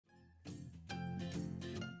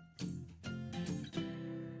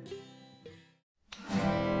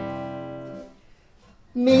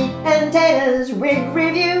Meat-n-Taters Wig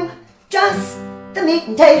Review, just the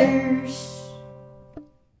Meat-n-Taters.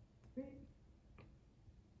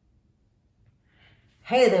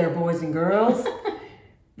 Hey there, boys and girls.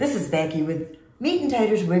 This is Becky with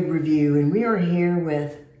Meat-n-Taters Wig Review, and we are here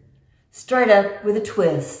with Straight Up with a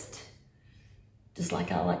Twist. Just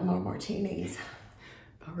like I like my martinis.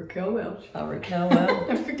 By Raquel Welch. By Raquel Welch.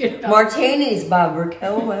 Don't forget about Martinis by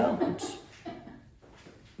Raquel Welch.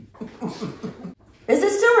 Is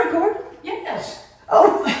it still recording? Yes.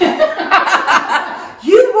 Oh.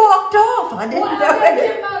 You walked off. I didn't know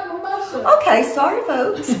it. Okay, sorry,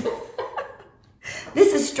 folks.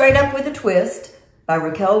 This is Straight Up with a Twist by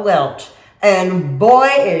Raquel Welch. And boy,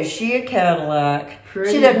 is she a Cadillac.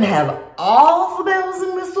 Pretty. She doesn't have all the bells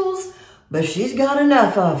and whistles, but she's got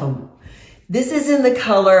enough of them. This is in the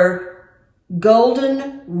color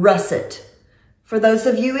Golden Russet. For those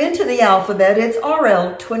of you into the alphabet, it's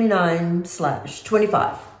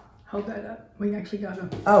RL29/25. Hold that up. We actually got a...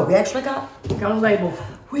 Oh, we actually got a label.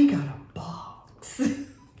 We got a box.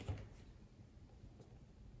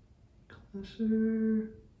 Closer.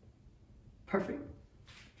 Perfect.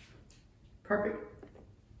 Perfect.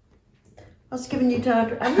 I was giving you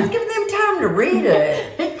time. I was giving them time to read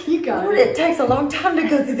it. You got Lord, it takes a long time to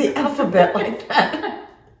go through the alphabet like that.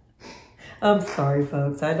 I'm sorry,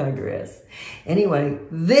 folks. I digress. Anyway,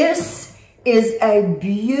 this is a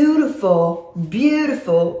beautiful,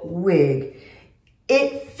 beautiful wig.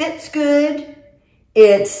 It fits good.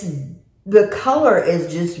 The color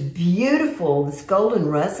is just beautiful. This golden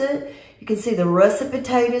russet. You can see the russet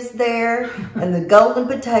potatoes there and the golden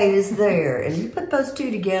potatoes there. And you put those two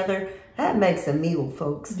together, that makes a meal,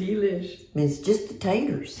 folks. Delish. It's just the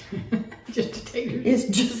taters. Just the taters. It's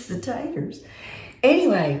just the taters.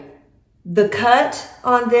 Anyway, the cut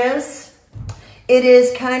on this, it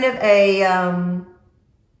is kind of a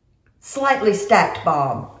slightly stacked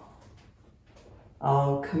bob.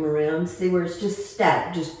 I'll come around, see where it's just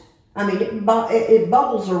stacked. It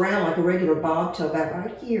bubbles around like a regular bob till about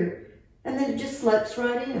right here. And then it just slips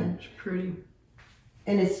right in. It's pretty.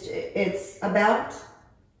 And it's about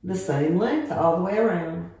the same length all the way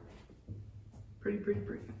around. Pretty, pretty,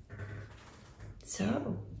 pretty.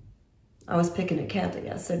 So, I was picking at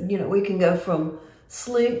Kathy. I said, you know, we can go from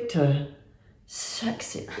sleek to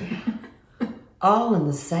sexy. All in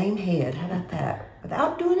the same head. How about that?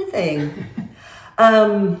 Without doing a thing.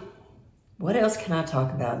 What else can I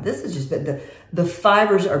talk about? This is just, the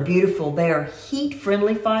fibers are beautiful. They are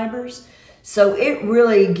heat-friendly fibers. So it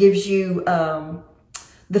really gives you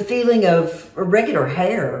the feeling of regular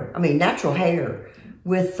hair. I mean, natural hair.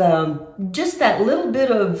 With just that little bit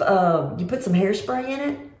of, you put some hairspray in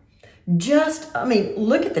it.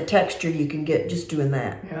 Look at the texture you can get just doing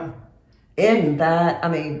that. Yeah. Isn't that,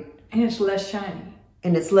 And it's less shiny.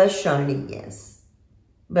 And it's less shiny, yes.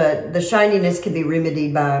 But the shininess can be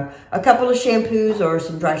remedied by a couple of shampoos or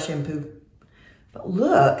some dry shampoo. But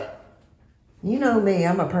look, you know me,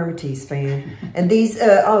 I'm a Permatease fan. And these,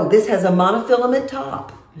 this has a monofilament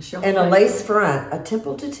top and a lace front, a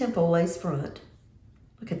temple-to-temple lace front.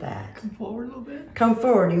 Look at that. Come forward a little bit. Come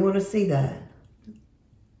forward, you want to see that?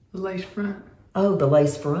 The lace front. Oh, the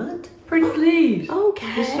lace front? Pretty please.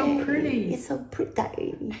 Okay. It's so pretty. It's so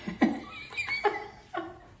pretty.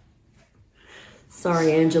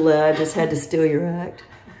 Sorry, Angela, I just had to steal your act.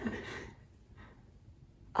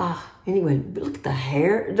 Anyway, look at the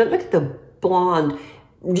hair. Look at the blonde,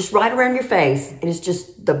 just right around your face. And it's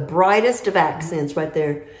just the brightest of accents right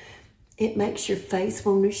there. It makes your face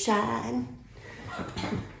want to shine.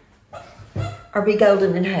 Or be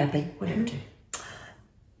golden and happy, whatever.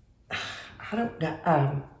 I don't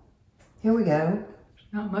know. Here we go.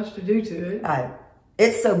 Not much to do to it.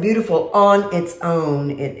 It's so beautiful on its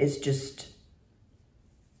own. It is just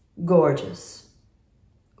gorgeous.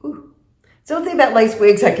 Ooh. It's the only thing about lace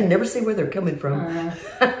wigs, I can never see where they're coming from.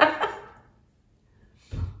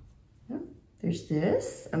 There's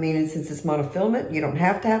this. And since it's monofilament, you don't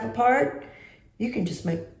have to have a part. You can just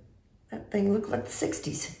make that thing look like the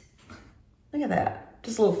 60s. Look at that.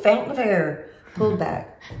 Just a little fountain of hair pulled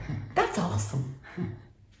back. That's awesome. Let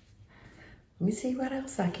me see what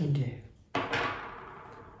else I can do.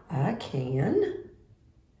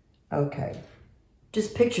 Okay.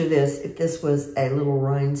 Just picture this, if this was a little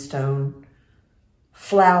rhinestone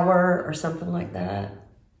flower or something like that.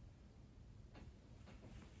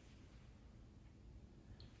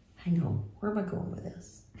 Hang on, where am I going with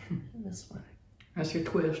this? This way. That's your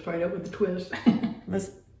twist, straight up with the twist.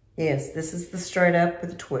 Yes, this is the straight up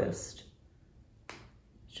with a twist.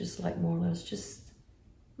 It's just like more or less just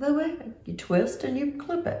the way you twist and you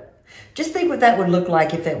clip it. Just think what that would look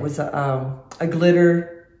like if it was a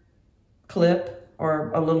glitter clip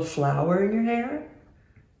or a little flower in your hair.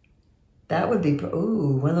 That would be,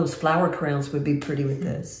 ooh, one of those flower crowns would be pretty with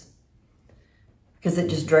this. Because it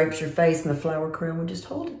just drapes your face and the flower crown would just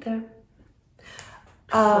hold it there.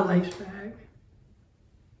 The lace bag.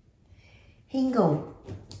 Hingle.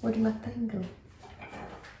 Where did my thing go?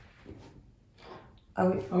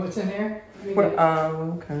 Oh, it's in there? Where,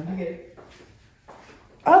 oh, okay. I get it.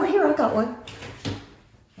 Oh, here, I got one.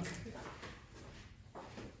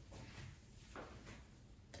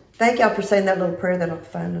 Thank y'all for saying that little prayer that I'll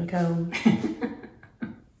find and comb.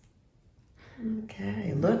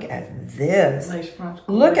 Okay, look at this. Lace front.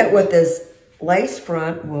 Look at what this lace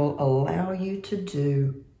front will allow you to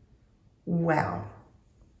do. Wow.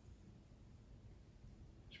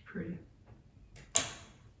 It's pretty.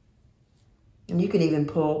 And you can even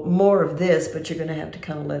pull more of this, but you're going to have to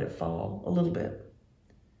kind of let it fall a little bit.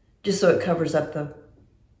 Just so it covers up the...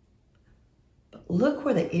 But look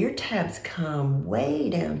where the ear tabs come, way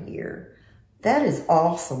down here. That is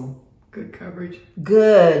awesome. Good coverage.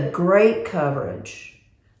 Good, great coverage.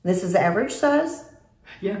 This is average size?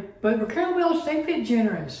 Yeah, but Raquel Welch, they fit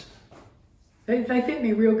generous. They fit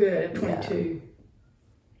me real good at 22.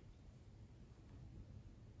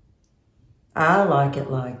 I like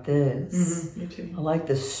it like this. Me too. I like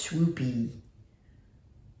the swoopy.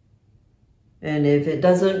 And if it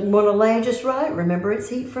doesn't want to lay just right, remember it's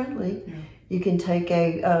heat friendly. Yeah. You can take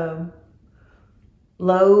a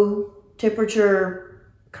low temperature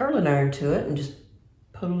curling iron to it and just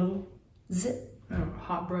put a little zip. Oh,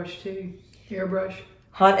 hot brush too, airbrush.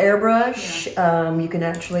 Hot airbrush. Yeah. You can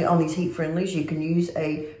actually, on these heat friendlies, you can use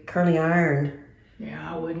a curling iron.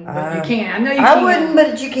 Yeah, I wouldn't, but you can. I know you can. I wouldn't,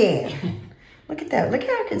 but you can. Look at that. Look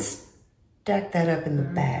how I can stack that up in the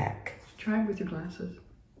back. Try it with your glasses.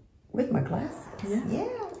 With my glasses? Yeah.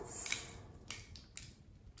 Yes.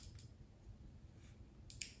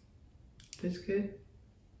 That's good.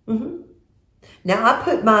 Mm-hmm. Now I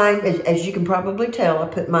put mine, as you can probably tell, I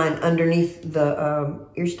put mine underneath the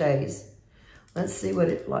ear stays. Let's see what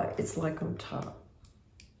it's like on top.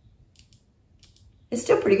 It's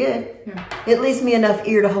still pretty good. Yeah. It leaves me enough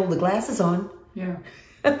ear to hold the glasses on. Yeah.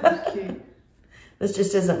 That's cute. This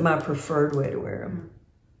just isn't my preferred way to wear them.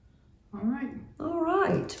 All right. All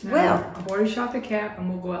right. Now, well, I've already shot the cap and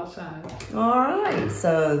we'll go outside. All right.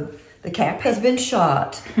 So the cap has been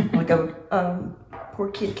shot like a poor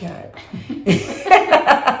kitty cat.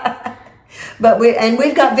 But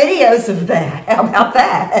we've got videos of that. How about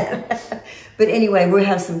that? But anyway, we'll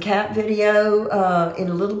have some cap video in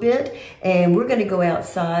a little bit, and we're going to go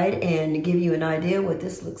outside and give you an idea what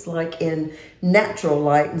this looks like in natural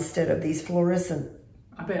light instead of these fluorescent.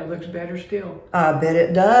 I bet it looks better still. I bet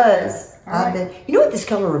it does. Right. Bet. You know what this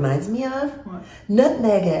color reminds me of? What?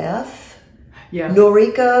 Nutmeg F. Yeah.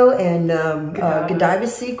 Noriko and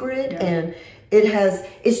Godiva's Secret, Yeah. and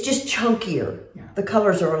it's just chunkier. Yeah. The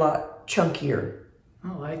colors are a lot chunkier.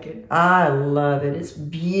 I like it. I love it. It's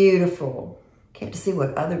beautiful. Can't see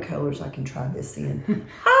what other colors I can try this in.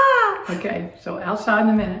 Ah! Okay, so outside in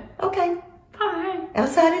a minute. Okay. Bye.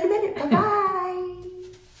 Outside in a minute. Bye-bye.